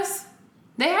after us,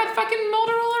 they had fucking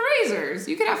Motorola razors.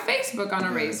 You could have Facebook on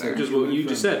a razor. Which is what you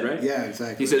just said, right? Yeah,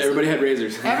 exactly. You said everybody had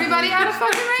razors. Everybody had a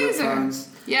fucking Flip razor. phones.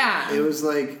 Yeah. It was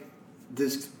like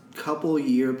this couple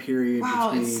year period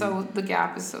Wow, between the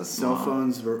gap is so small. cell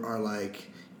phones are like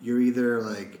you're either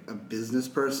like a business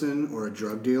person or a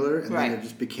drug dealer, and Right. then it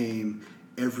just became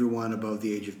everyone above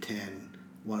the age of 10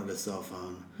 wanted a cell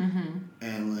phone. Mm-hmm.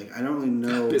 And like I don't really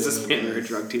know Businessman what or it a was.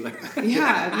 drug dealer.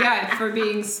 Yeah, for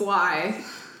being sly.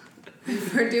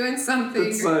 For doing something.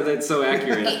 That's so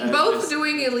accurate. Both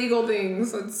doing illegal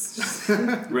things. It's just,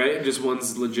 Right? Just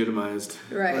one's legitimized.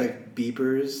 right. Like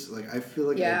beepers, like I feel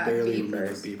like Yeah, I barely remember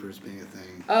beepers. beepers being a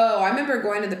thing. Oh, I remember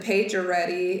going to the Pager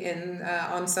Ready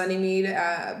on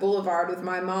Sunnymead Boulevard with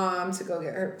my mom to go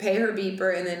pay her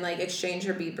beeper, and then like exchange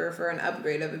her beeper for an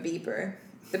upgrade of a beeper.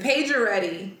 The Pager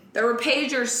Ready. There were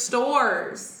pager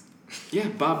stores. Yeah,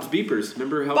 Bob's Beepers.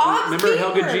 Remember Bob's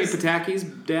Helga G. Beepers! Pataki's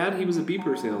dad? He was a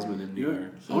beeper salesman in New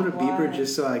York. I want a beeper was.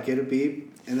 just so I get a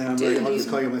beep, and then Dude, I'll just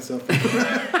call you myself.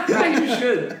 Yeah, you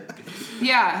should.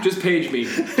 Yeah. Just page me.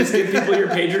 Just give people your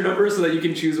pager number so that you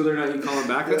can choose whether or not you call them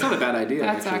back. That's not a bad idea.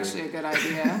 That's actually a good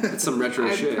idea. That's some retro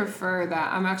I shit. prefer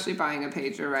that. I'm actually buying a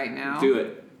pager right now. Do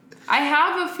it. I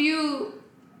have a few.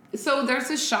 So there's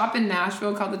this shop in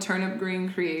Nashville called the Turnip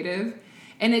Green Creative,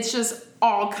 and it's just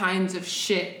all kinds of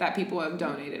shit that people have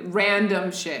donated.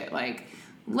 Random shit, like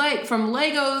from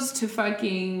Legos to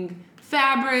fucking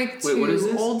fabric Wait, what is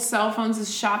to this? old cell phones.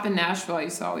 This shop in Nashville I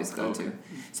used to always go to.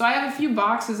 So I have a few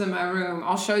boxes in my room.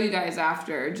 I'll show you guys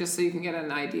after, just so you can get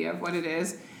an idea of what it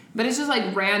is. But it's just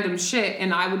like random shit,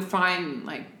 and I would find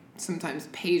like sometimes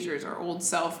pagers or old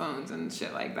cell phones and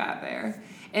shit like that there.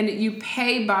 And you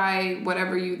pay by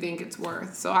whatever you think it's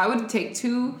worth. So I would take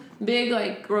 2 big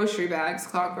like grocery bags,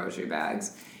 cloth grocery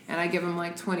bags, and I give them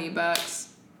like $20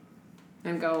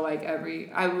 and go like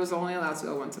I was only allowed to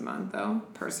go once a month though.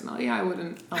 Personally, I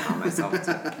wouldn't allow myself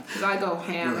to, because I go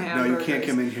ham. No, you can't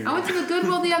come in here. I went to the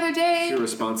Goodwill the other day. You're a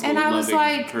responsible, and I was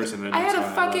loving like, person, and I had that's a why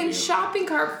I love fucking you. shopping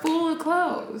cart full of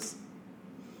clothes.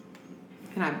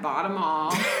 And I bought them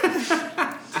all.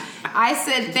 I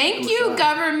said, thank you,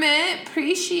 government.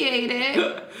 Appreciate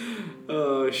it.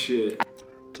 Oh, shit.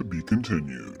 To be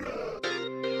continued.